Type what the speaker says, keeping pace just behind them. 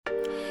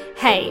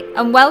Hey,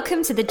 and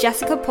welcome to the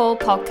Jessica Paul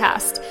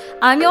podcast.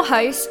 I'm your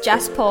host,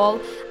 Jess Paul,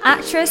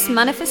 actress,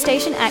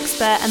 manifestation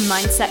expert, and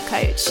mindset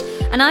coach.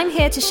 And I'm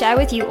here to share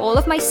with you all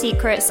of my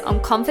secrets on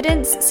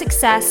confidence,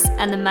 success,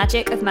 and the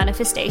magic of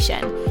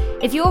manifestation.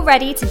 If you're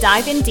ready to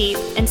dive in deep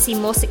and see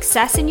more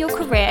success in your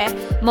career,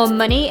 more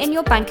money in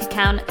your bank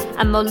account,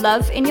 and more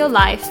love in your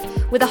life,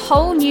 with a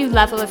whole new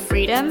level of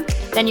freedom,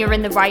 then you're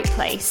in the right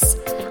place.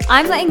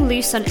 I'm letting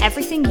loose on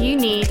everything you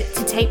need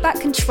to take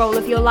back control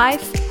of your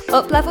life,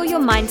 up-level your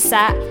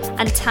mindset,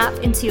 and tap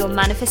into your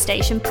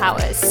manifestation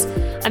powers.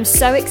 I'm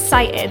so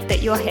excited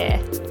that you're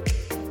here.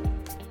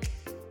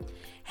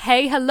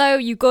 Hey, hello,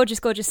 you gorgeous,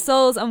 gorgeous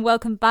souls, and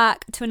welcome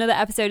back to another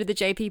episode of the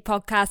JP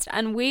podcast.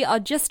 And we are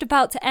just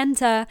about to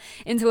enter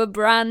into a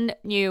brand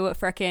new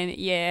freaking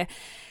year.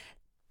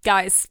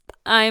 Guys,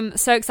 I'm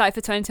so excited for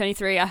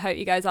 2023. I hope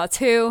you guys are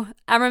too.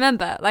 And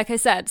remember, like I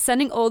said,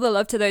 sending all the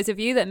love to those of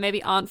you that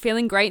maybe aren't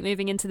feeling great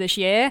moving into this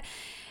year.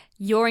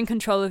 You're in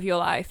control of your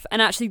life.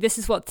 And actually, this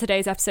is what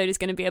today's episode is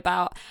going to be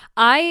about.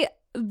 I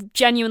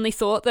genuinely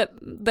thought that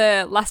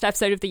the last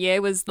episode of the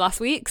year was last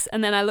week's,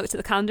 and then I looked at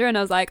the calendar and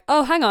I was like,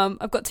 oh, hang on,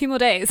 I've got 2 more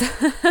days.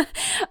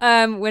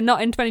 We're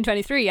not in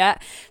 2023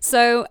 yet.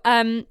 So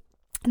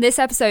this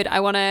episode, I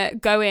want to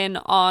go in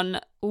on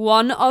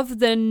one of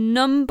the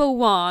number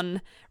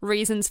one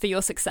reasons for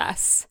your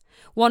success.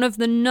 One of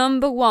the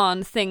number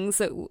one things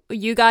that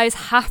you guys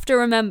have to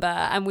remember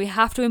and we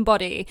have to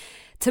embody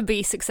to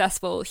be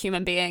successful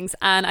human beings.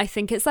 And I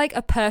think it's like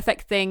a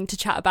perfect thing to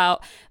chat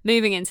about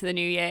moving into the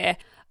new year.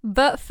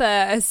 But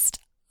first,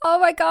 oh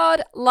my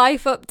God,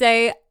 life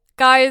update.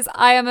 Guys,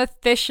 I am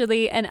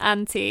officially an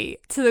auntie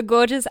to the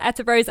gorgeous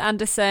Etta Rose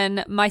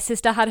Anderson. My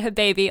sister had her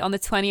baby on the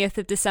 20th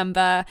of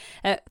December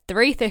at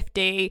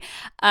 3:50.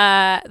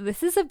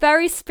 This is a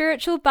very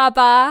spiritual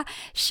baba.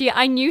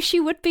 I knew she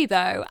would be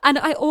though. And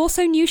I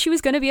also knew she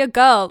was going to be a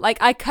girl.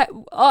 Like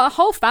our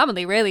whole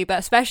family really, but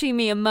especially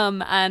me and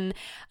mum and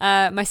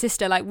my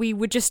sister, like we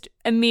would just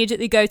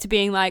immediately go to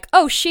being like,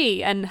 oh,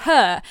 she and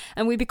her.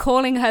 And we'd be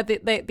calling her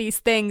these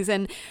things.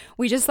 And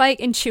we just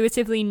like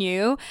intuitively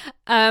knew.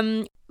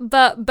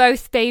 But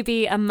both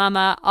baby and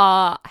mama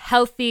are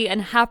healthy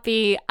and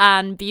happy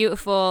and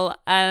beautiful.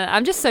 And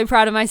I'm just so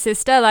proud of my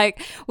sister.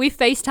 Like, we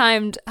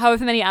FaceTimed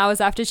however many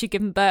hours after she'd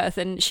given birth,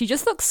 and she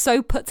just looks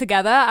so put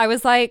together. I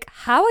was like,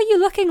 how are you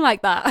looking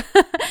like that?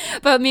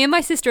 But me and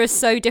my sister are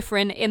so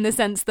different in the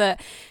sense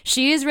that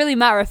she is really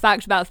matter of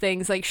fact about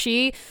things. Like,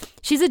 she's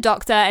a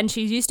doctor and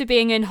she's used to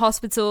being in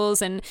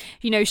hospitals, and,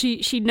 you know,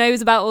 she knows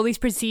about all these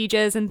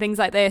procedures and things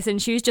like this. And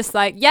she was just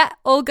like, yeah,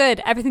 all good.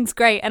 Everything's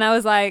great. And I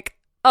was like,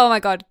 oh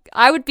my God,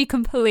 I would be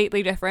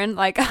completely different.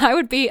 Like, I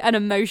would be an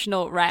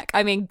emotional wreck.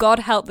 I mean, God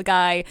help the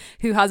guy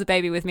who has a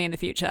baby with me in the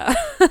future.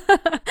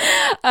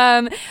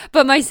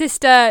 But my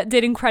sister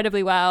did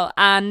incredibly well.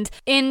 And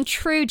in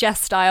true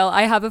Jess style,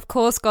 I have, of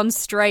course, gone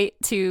straight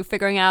to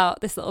figuring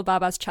out this little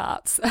baba's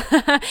charts.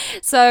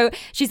 So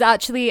she's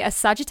actually a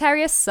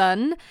Sagittarius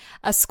sun,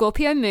 a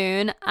Scorpio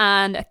moon,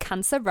 and a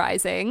Cancer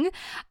rising.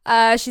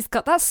 She's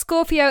got that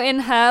Scorpio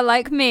in her,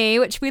 like me,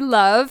 which we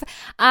love.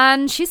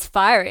 And she's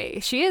fiery.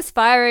 She is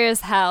fiery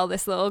as hell,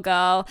 this little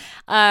girl,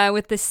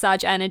 with this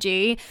Sag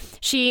energy.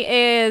 She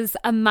is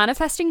a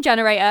manifesting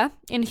generator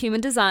in human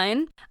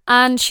design,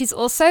 and she's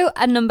also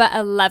a number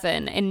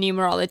 11 in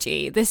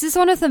numerology. This is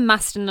one of the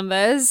master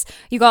numbers.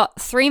 You got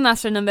 3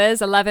 master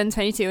numbers, 11,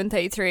 22, and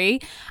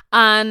 33,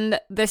 and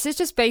this is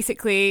just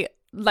basically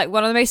like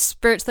one of the most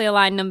spiritually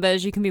aligned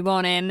numbers you can be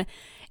born in.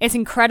 It's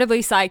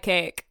incredibly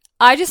psychic.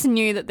 I just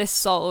knew that this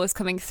soul was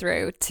coming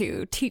through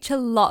to teach a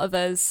lot of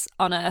us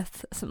on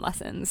Earth some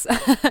lessons.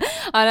 And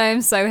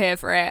I'm so here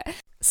for it.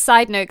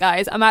 Side note,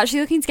 guys, I'm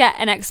actually looking to get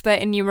an expert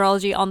in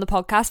numerology on the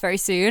podcast very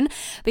soon,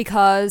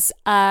 because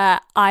I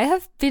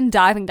have been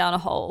diving down a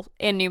hole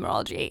in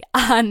numerology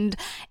and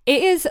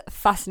it is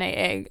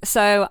fascinating.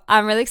 So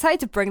I'm really excited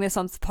to bring this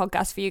onto the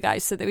podcast for you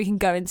guys so that we can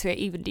go into it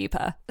even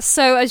deeper.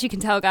 So as you can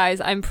tell, guys,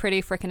 I'm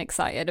pretty freaking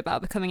excited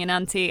about becoming an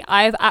auntie.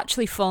 I've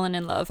actually fallen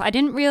in love. I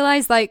didn't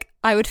realize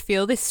I would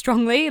feel this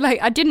strongly.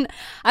 Like, I didn't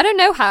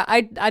know how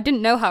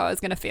I was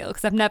going to feel,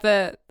 because I've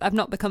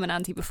not become an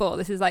auntie before.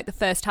 This is like the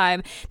first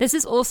time. This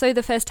is also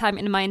the first time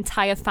in my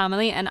entire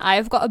family, and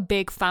I've got a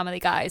big family,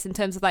 guys, in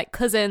terms of like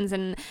cousins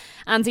and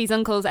aunties,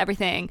 uncles,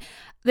 everything.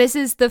 This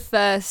is the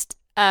first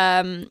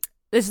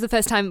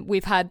time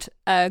we've had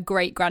a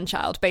great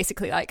grandchild,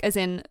 basically, like, as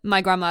in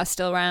my grandma's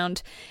still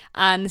around,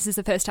 and this is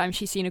the first time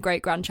she's seen a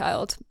great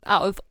grandchild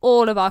out of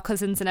all of our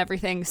cousins and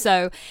everything.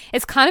 So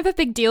it's kind of a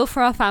big deal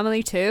for our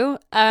family too.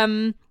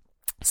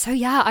 So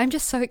yeah, I'm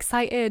just so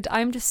excited.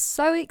 I'm just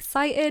so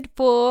excited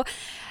for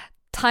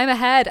time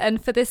ahead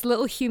and for this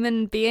little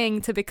human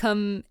being to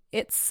become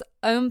its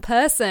own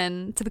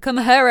person, to become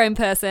her own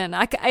person.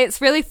 It's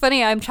really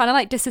funny. I'm trying to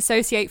like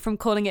disassociate from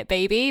calling it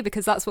baby,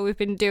 because that's what we've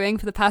been doing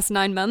for the past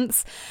 9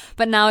 months.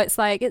 But now it's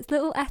like, it's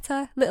little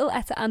Etta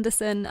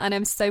Anderson. And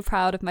I'm so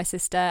proud of my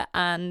sister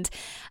and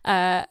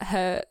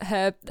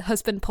her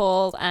husband,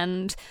 Paul,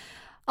 and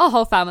our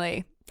whole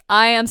family.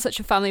 I am such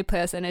a family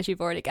person, as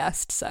you've already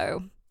guessed.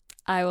 So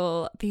I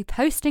will be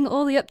posting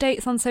all the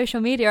updates on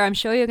social media. I'm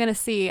sure you're going to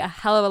see a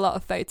hell of a lot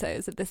of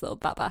photos of this little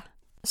baba.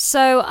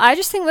 So I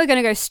just think we're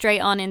going to go straight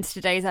on into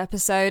today's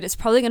episode. It's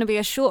probably going to be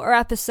a shorter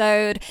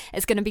episode.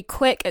 It's going to be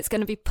quick. It's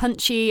going to be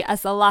punchy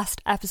as the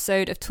last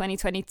episode of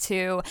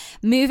 2022,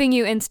 moving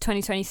you into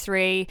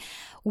 2023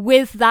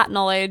 with that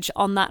knowledge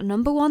on that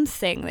number one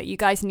thing that you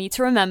guys need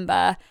to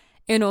remember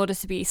in order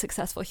to be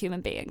successful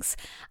human beings.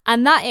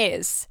 And that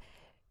is,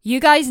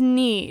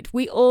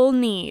 we all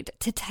need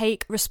to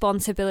take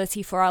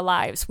responsibility for our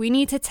lives. We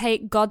need to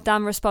take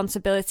goddamn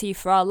responsibility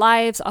for our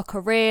lives, our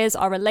careers,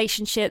 our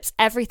relationships,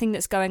 everything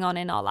that's going on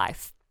in our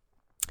life.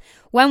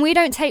 When we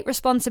don't take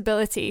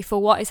responsibility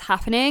for what is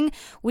happening,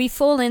 we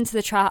fall into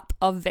the trap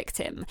of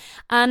victim.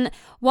 And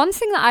one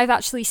thing that I've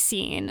actually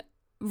seen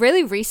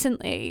really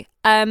recently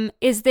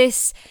is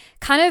this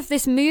kind of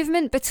this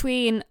movement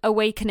between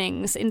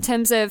awakenings in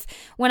terms of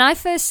when I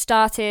first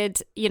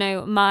started,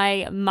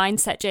 my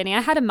mindset journey.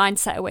 I had a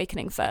mindset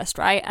awakening first,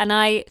 right? And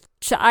I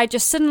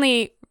just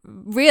suddenly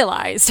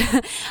realized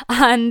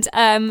and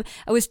I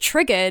was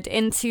triggered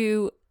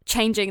into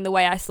changing the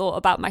way I thought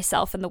about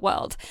myself and the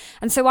world.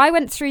 And so I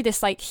went through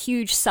this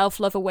huge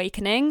self-love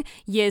awakening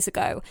years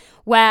ago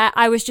where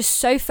I was just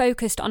so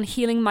focused on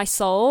healing my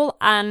soul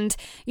and,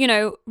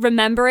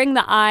 remembering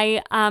that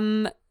I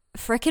am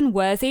freaking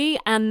worthy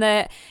and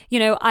that,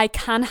 I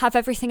can have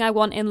everything I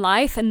want in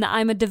life and that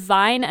I'm a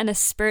divine and a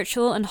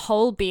spiritual and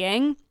whole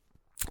being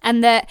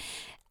and that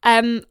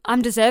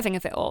I'm deserving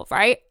of it all,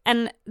 right?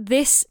 And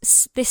this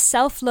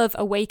self-love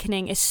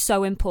awakening is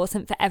so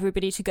important for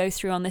everybody to go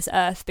through on this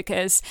earth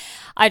because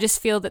I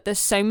just feel that there's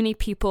so many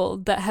people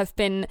that have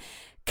been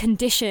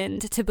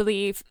conditioned to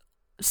believe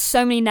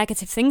so many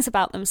negative things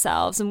about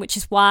themselves, and which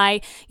is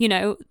why,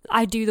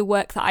 I do the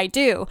work that I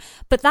do.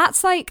 But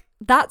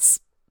that's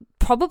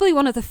probably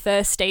one of the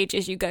first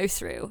stages you go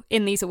through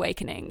in these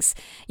awakenings,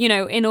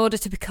 in order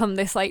to become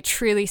this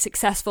truly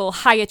successful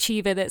high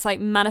achiever that's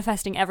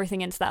manifesting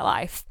everything into their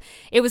life.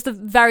 It was the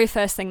very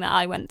first thing that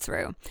I went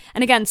through.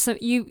 And again, so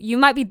you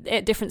might be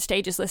at different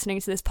stages listening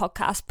to this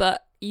podcast,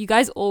 but you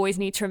guys always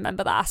need to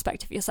remember that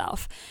aspect of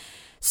yourself.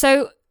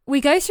 So we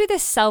go through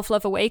this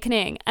self-love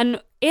awakening,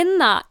 and in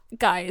that,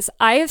 guys,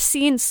 I have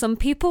seen some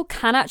people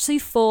can actually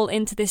fall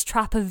into this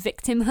trap of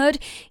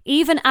victimhood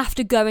even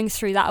after going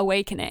through that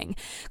awakening.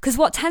 Because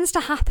what tends to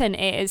happen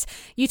is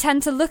you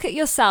tend to look at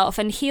yourself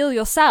and heal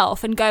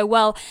yourself and go,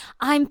 well,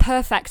 I'm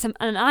perfect and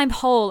I'm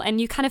whole, and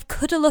you kind of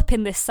cuddle up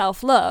in this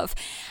self-love.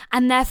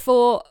 And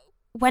therefore,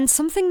 when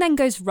something then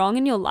goes wrong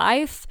in your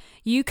life,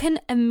 you can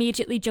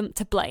immediately jump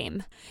to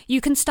blame.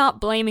 You can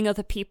start blaming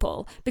other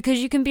people because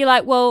you can be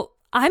like, well,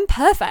 I'm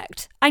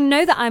perfect. I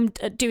know that I'm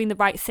doing the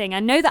right thing. I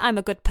know that I'm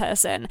a good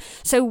person.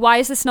 So why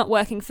is this not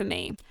working for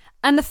me?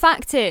 And the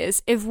fact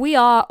is, if we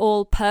are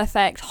all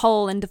perfect,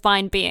 whole, and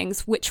divine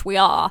beings, which we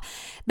are,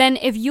 then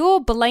if you're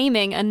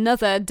blaming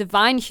another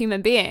divine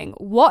human being,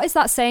 what is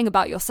that saying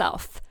about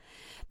yourself?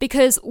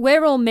 Because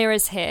we're all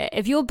mirrors here.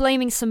 If you're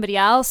blaming somebody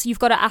else, you've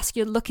got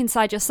to look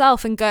inside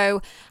yourself and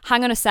go,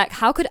 hang on a sec,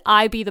 how could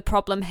I be the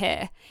problem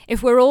here?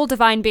 If we're all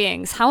divine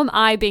beings, how am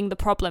I being the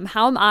problem?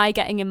 How am I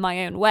getting in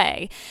my own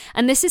way?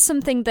 And this is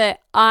something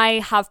that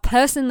I have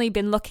personally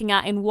been looking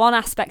at in one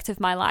aspect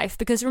of my life.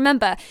 Because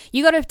remember,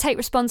 you got to take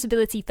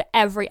responsibility for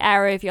every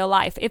area of your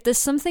life. If there's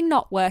something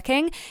not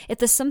working, if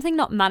there's something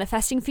not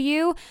manifesting for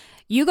you,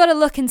 you got to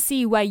look and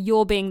see where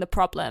you're being the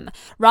problem,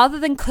 rather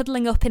than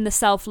cuddling up in the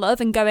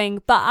self-love and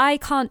going, but I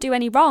can't do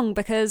any wrong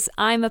because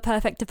I'm a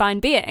perfect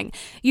divine being.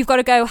 You've got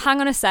to go, hang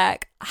on a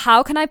sec,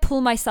 how can I pull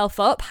myself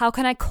up? How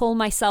can I call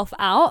myself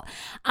out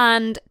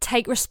and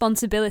take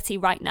responsibility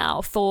right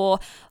now for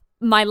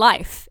my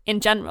life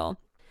in general?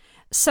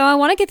 So I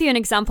want to give you an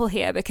example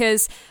here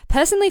because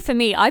personally for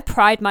me, I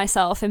pride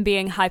myself in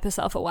being hyper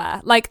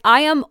self-aware.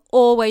 I am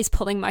always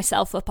pulling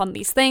myself up on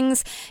these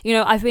things.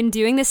 I've been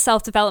doing this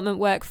self-development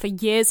work for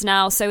years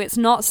now, so it's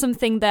not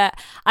something that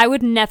I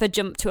would never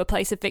jump to a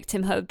place of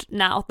victimhood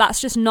now.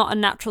 That's just not a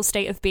natural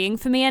state of being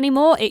for me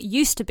anymore. It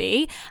used to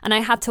be, and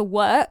I had to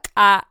work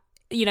at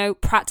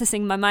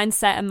practicing my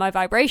mindset and my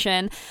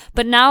vibration.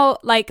 But now,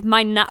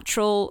 my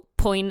natural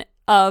point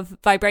of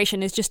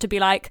vibration is just to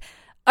be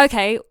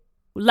okay,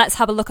 let's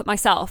have a look at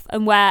myself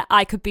and where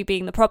I could be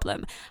being the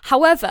problem.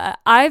 However,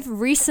 I've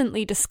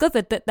recently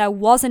discovered that there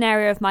was an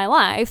area of my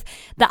life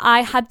that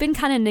I had been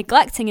kind of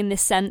neglecting in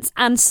this sense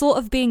and sort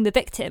of being the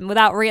victim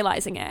without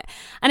realizing it.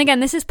 And again,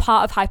 this is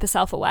part of hyper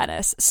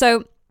self-awareness.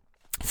 So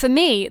for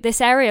me,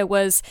 this area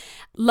was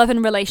love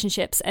and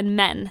relationships and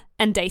men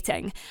and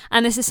dating.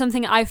 And this is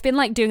something I've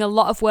been doing a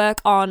lot of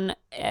work on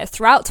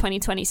throughout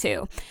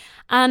 2022.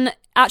 And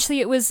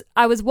actually,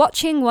 I was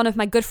watching one of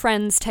my good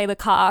friends, Taylor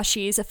Carr.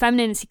 She's a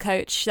femininity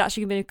coach. She's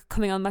actually going to be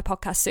coming on my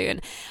podcast soon.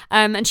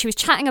 And she was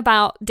chatting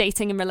about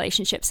dating and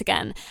relationships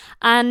again.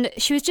 And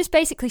she was just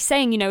basically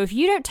saying, if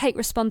you don't take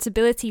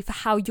responsibility for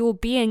how you're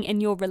being in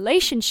your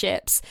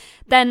relationships,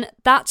 then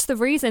that's the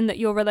reason that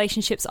your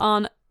relationships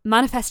aren't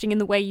manifesting in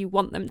the way you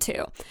want them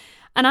to.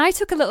 And I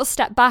took a little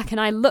step back and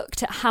I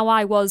looked at how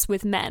I was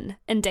with men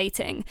and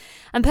dating.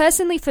 And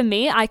personally for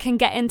me, I can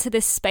get into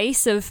this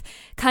space of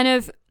kind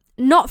of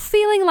not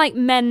feeling like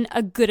men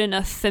are good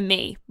enough for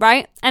me,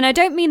 right? And I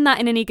don't mean that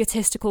in an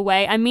egotistical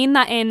way. I mean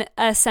that in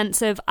a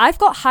sense of I've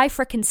got high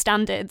freaking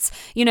standards.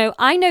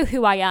 I know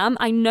who I am.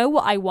 I know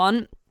what I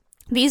want.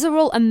 These are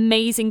all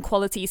amazing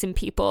qualities in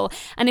people.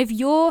 And if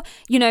you're,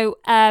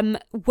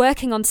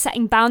 working on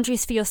setting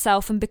boundaries for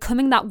yourself and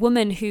becoming that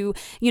woman who,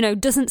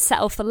 doesn't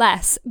settle for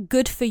less,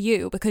 good for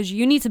you, because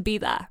you need to be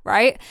there,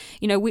 right?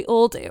 We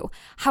all do.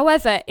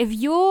 However, if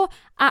you're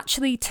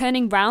actually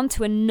turning round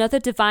to another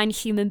divine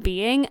human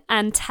being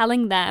and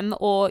telling them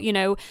or,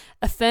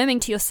 affirming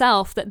to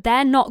yourself that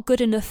they're not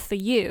good enough for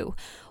you,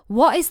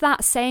 what is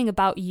that saying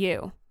about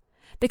you?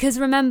 Because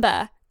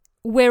remember,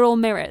 we're all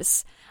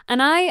mirrors.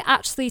 And I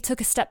actually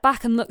took a step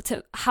back and looked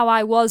at how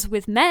I was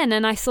with men,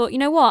 and I thought, you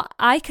know what,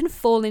 I can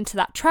fall into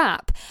that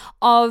trap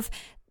of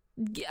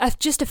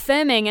just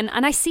affirming,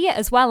 and I see it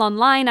as well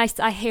online.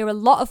 I hear a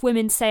lot of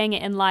women saying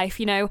it in life,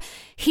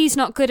 he's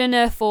not good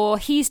enough, or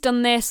he's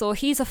done this, or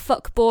he's a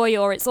fuck boy,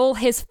 or it's all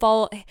his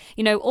fault,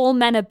 all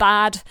men are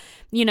bad.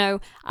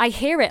 I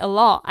hear it a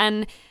lot.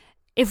 And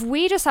if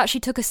we just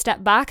actually took a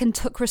step back and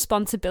took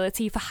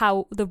responsibility for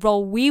how the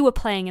role we were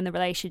playing in the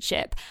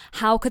relationship,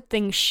 how could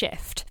things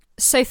shift?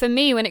 So for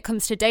me, when it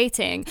comes to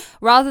dating,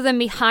 rather than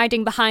me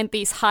hiding behind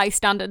these high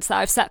standards that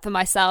I've set for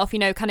myself,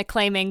 kind of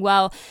claiming,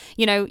 well,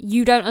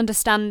 you don't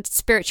understand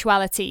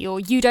spirituality,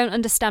 or you don't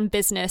understand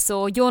business,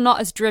 or you're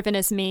not as driven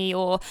as me,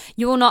 or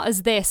you're not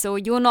as this, or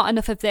you're not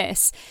enough of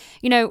this,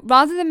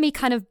 rather than me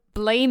kind of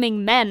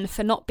blaming men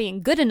for not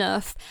being good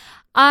enough,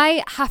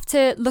 I have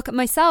to look at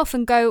myself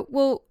and go,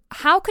 well,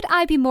 how could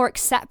I be more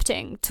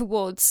accepting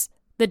towards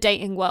the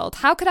dating world?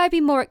 How could I be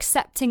more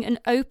accepting and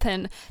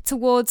open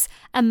towards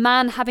a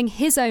man having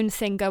his own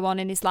thing go on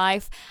in his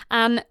life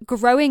and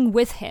growing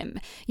with him,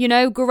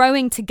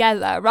 growing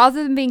together,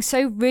 rather than being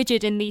so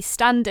rigid in these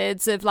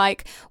standards of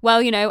like,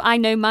 well, I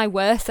know my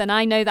worth and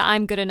I know that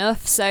I'm good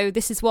enough, so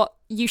this is what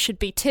you should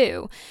be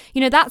too.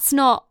 That's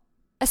not,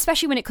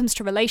 especially when it comes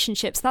to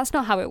relationships, that's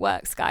not how it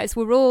works, guys.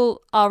 We're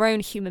all our own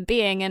human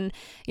being, and,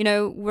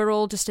 we're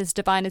all just as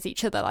divine as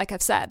each other, like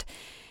I've said.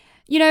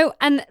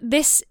 And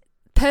this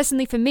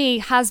personally for me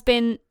has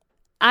been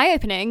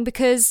eye-opening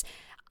because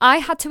I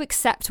had to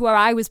accept where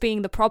I was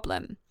being the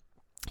problem,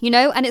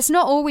 and it's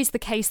not always the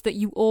case that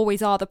you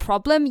always are the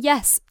problem.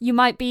 Yes, you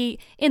might be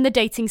in the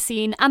dating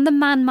scene and the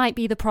man might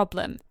be the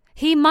problem.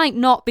 He might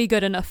not be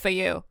good enough for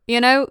you.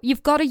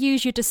 You've got to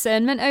use your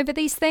discernment over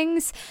these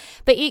things.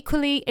 But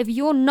equally, if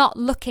you're not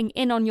looking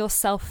in on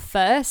yourself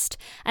first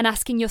and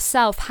asking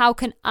yourself, how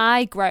can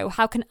I grow?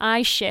 How can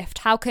I shift?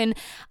 How can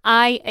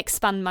I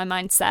expand my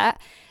mindset?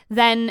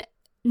 Then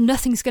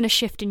nothing's going to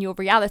shift in your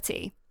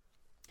reality.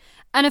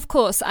 And of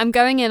course, I'm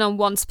going in on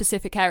one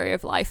specific area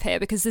of life here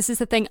because this is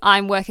the thing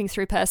I'm working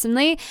through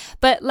personally.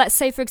 But let's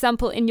say, for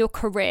example, in your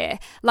career,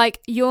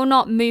 like you're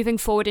not moving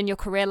forward in your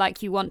career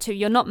like you want to.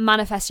 You're not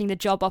manifesting the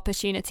job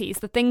opportunities.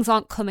 The things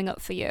aren't coming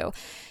up for you.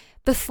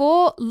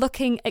 Before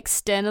looking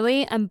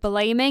externally and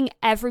blaming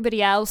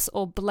everybody else,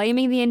 or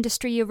blaming the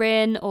industry you're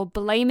in, or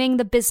blaming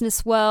the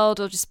business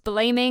world, or just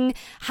blaming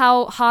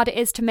how hard it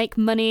is to make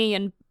money,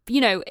 and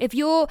if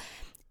you're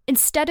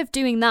instead of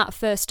doing that,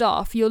 first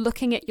off, you're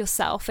looking at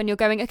yourself and you're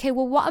going, okay,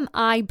 well, what am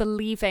I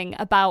believing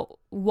about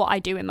what I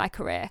do in my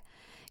career?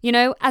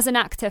 As an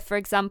actor, for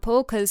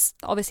example, because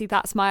obviously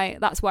that's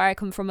where I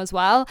come from as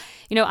well.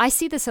 I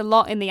see this a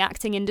lot in the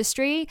acting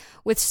industry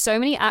with so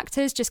many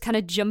actors just kind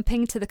of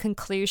jumping to the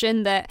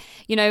conclusion that,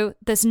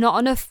 there's not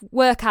enough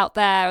work out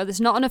there, or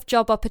there's not enough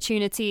job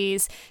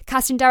opportunities.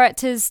 Casting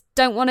directors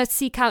don't want to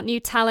seek out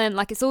new talent.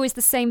 Like it's always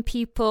the same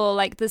people.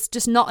 Like there's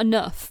just not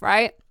enough,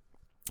 right?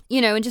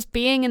 And just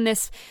being in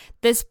this,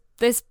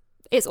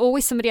 it's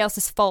always somebody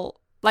else's fault.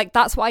 Like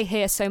that's what I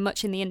hear so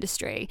much in the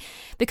industry,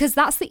 because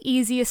that's the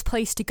easiest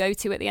place to go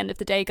to at the end of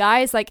the day,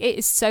 guys. Like it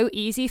is so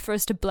easy for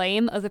us to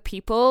blame other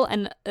people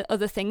and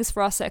other things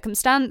for our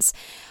circumstance.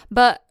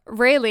 But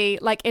really,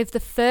 like if the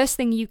first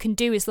thing you can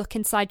do is look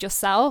inside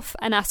yourself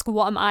and ask,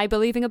 what am I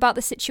believing about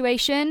the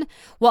situation?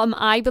 What am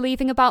I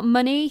believing about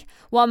money?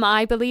 What am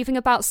I believing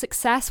about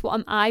success? What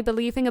am I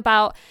believing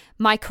about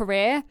my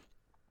career?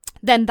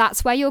 Then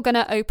that's where you're going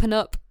to open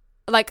up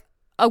like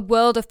a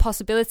world of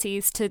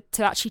possibilities to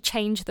actually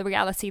change the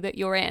reality that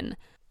you're in.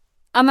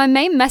 And my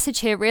main message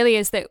here really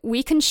is that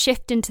we can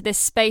shift into this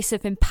space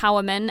of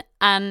empowerment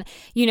and,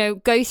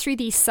 go through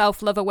these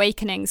self-love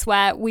awakenings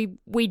where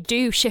we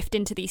do shift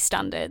into these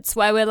standards,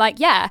 where we're like,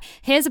 yeah,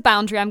 here's a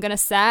boundary I'm going to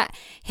set.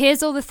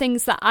 Here's all the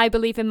things that I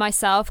believe in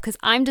myself because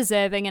I'm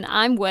deserving and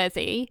I'm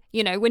worthy,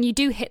 when you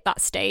do hit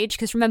that stage,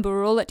 because remember,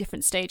 we're all at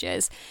different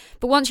stages.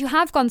 But once you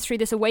have gone through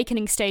this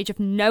awakening stage of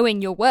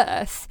knowing your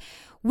worth,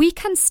 we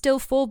can still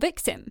fall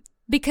victim.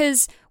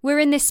 Because we're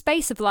in this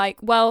space of like,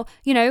 well,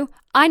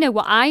 I know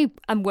what I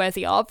am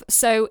worthy of.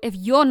 So if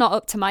you're not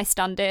up to my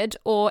standard,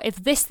 or if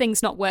this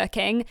thing's not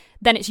working,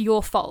 then it's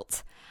your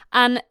fault.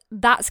 And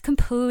that's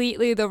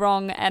completely the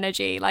wrong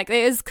energy. Like, it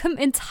is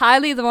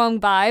entirely the wrong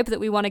vibe that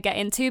we want to get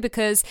into,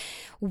 because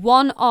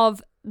one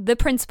of the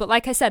principle,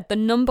 like I said, the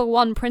number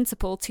one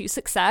principle to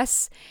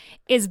success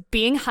is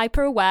being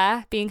hyper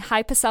aware, being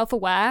hyper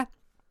self-aware,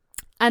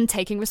 and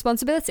taking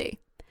responsibility,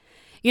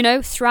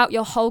 throughout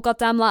your whole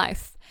goddamn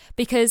life.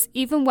 Because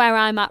even where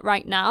I'm at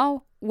right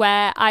now,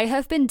 where I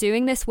have been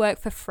doing this work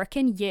for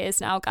freaking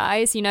years now,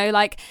 guys,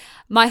 like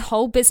my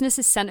whole business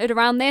is centered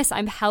around this.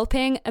 I'm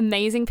helping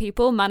amazing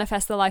people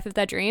manifest the life of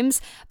their dreams.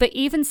 But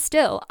even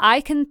still,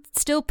 I can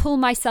still pull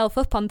myself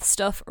up on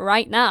stuff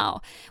right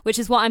now, which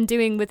is what I'm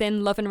doing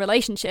within love and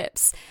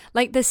relationships.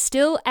 Like, there's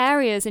still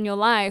areas in your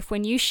life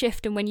when you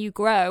shift and when you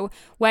grow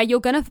where you're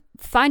going to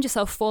find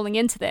yourself falling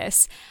into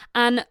this.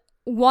 And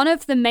one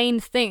of the main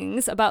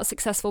things about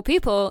successful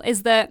people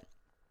is that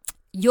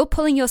you're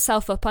pulling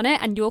yourself up on it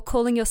and you're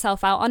calling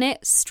yourself out on it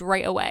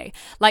straight away.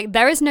 Like,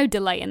 there is no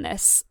delay in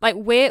this. Like,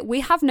 we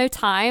have no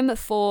time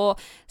for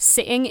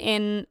sitting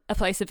in a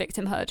place of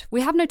victimhood.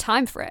 We have no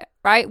time for it,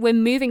 right? We're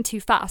moving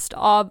too fast.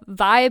 Our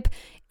vibe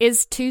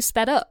is too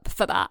sped up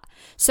for that.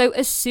 So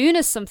as soon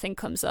as something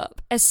comes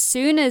up, as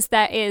soon as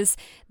there is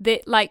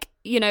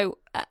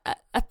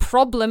a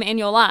problem in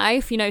your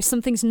life,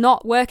 something's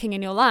not working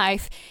in your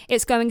life,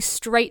 it's going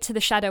straight to the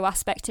shadow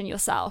aspect in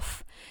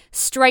yourself.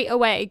 Straight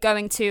away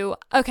going to,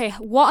 okay,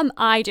 what am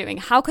I doing?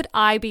 How could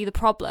I be the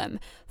problem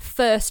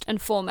first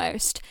and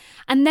foremost?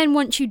 And then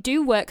once you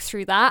do work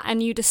through that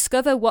and you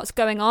discover what's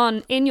going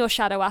on in your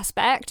shadow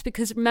aspect,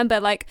 because remember,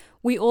 like,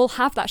 we all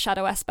have that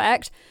shadow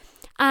aspect,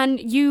 and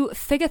you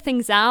figure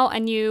things out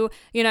and you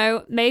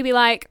maybe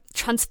like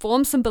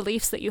transform some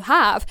beliefs that you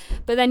have,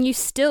 but then you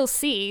still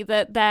see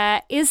that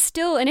there is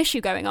still an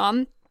issue going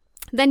on,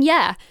 then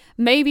yeah,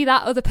 maybe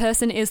that other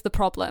person is the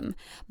problem.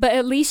 But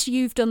at least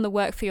you've done the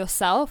work for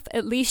yourself.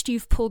 At least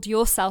you've pulled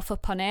yourself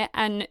up on it,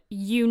 and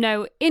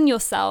in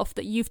yourself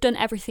that you've done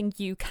everything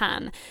you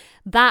can.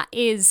 That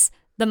is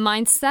the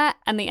mindset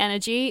and the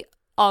energy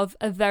of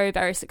a very,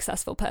 very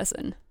successful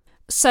person.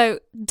 So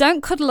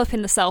don't cuddle up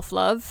in the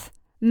self-love.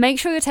 Make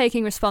sure you're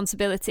taking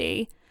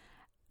responsibility.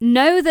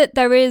 Know that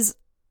there is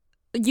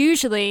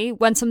usually,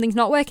 when something's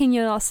not working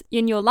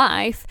in your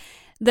life,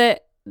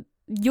 that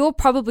you're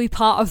probably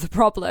part of the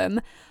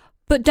problem,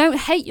 but don't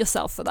hate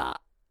yourself for that.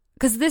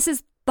 Because this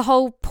is the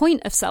whole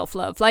point of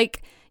self-love.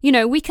 Like,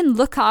 we can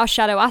look at our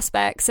shadow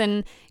aspects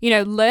and,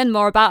 learn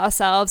more about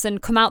ourselves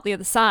and come out the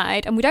other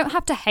side, and we don't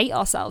have to hate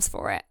ourselves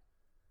for it.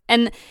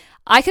 And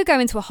I could go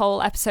into a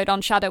whole episode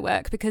on shadow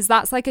work, because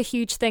that's like a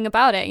huge thing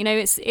about it.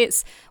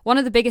 It's one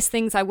of the biggest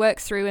things I work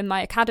through in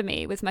my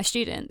academy with my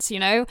students,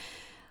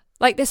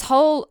 like this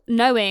whole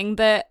knowing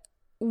that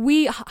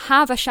we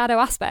have a shadow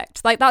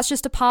aspect. Like, that's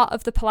just a part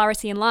of the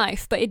polarity in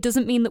life, but it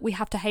doesn't mean that we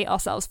have to hate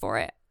ourselves for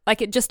it.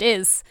 Like, it just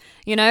is,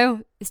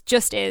 it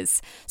just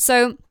is.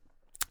 So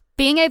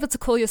being able to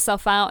call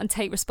yourself out and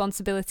take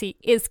responsibility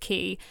is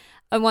key.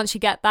 And once you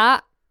get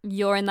that,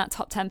 you're in that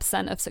top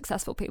 10% of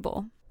successful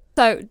people.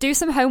 So do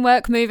some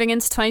homework moving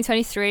into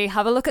 2023.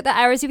 Have a look at the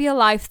areas of your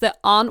life that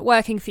aren't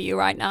working for you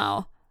right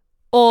now,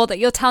 or that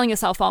you're telling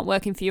yourself aren't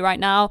working for you right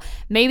now.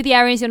 Maybe the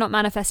areas you're not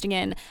manifesting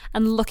in,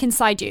 and look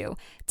inside you.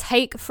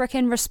 Take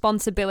freaking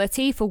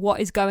responsibility for what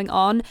is going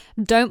on.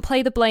 Don't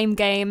play the blame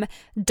game.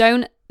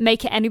 Don't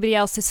make it anybody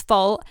else's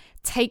fault.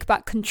 Take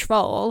back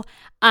control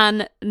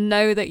and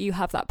know that you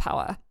have that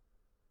power.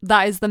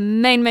 That is the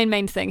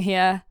main thing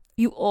here.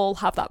 You all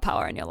have that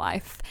power in your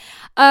life.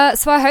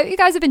 So I hope you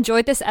guys have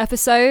enjoyed this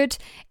episode.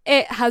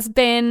 It has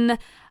been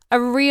a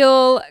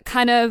real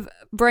kind of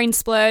brain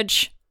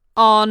splurge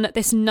on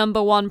this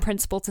number one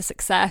principle to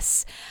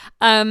success.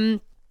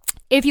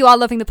 If you are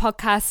loving the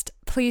podcast,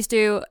 please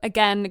do,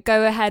 again,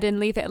 go ahead and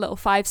leave it a little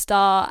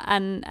 5-star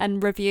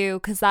and review,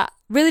 because that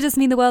really does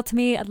mean the world to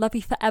me. I'd love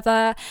you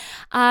forever.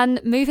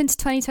 And move into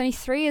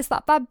 2023 is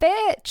that bad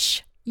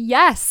bitch.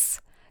 Yes.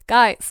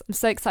 Guys, I'm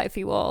so excited for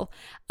you all.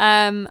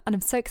 And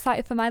I'm so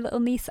excited for my little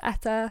niece,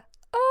 Etta.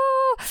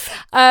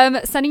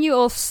 Sending you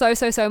all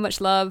so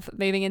much love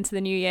moving into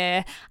the new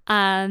year.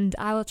 And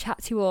I will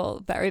chat to you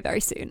all very, very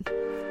soon.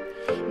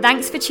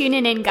 Thanks for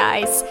tuning in,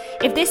 guys.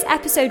 If this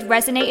episode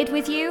resonated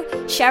with you,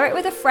 share it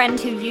with a friend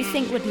who you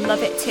think would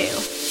love it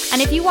too.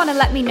 And if you want to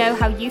let me know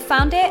how you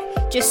found it,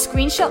 just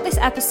screenshot this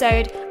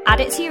episode, add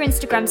it to your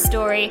Instagram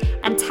story,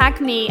 and tag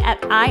me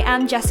at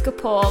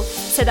 @IamJessicaPaul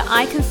so that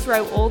I can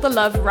throw all the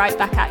love right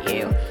back at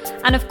you.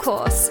 And of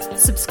course,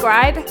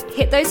 subscribe,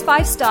 hit those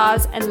 5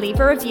 stars, and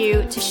leave a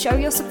review to show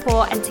your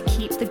support and to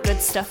keep the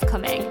good stuff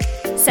coming.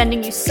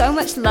 Sending you so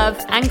much love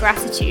and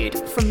gratitude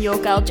from your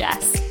girl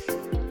Jess.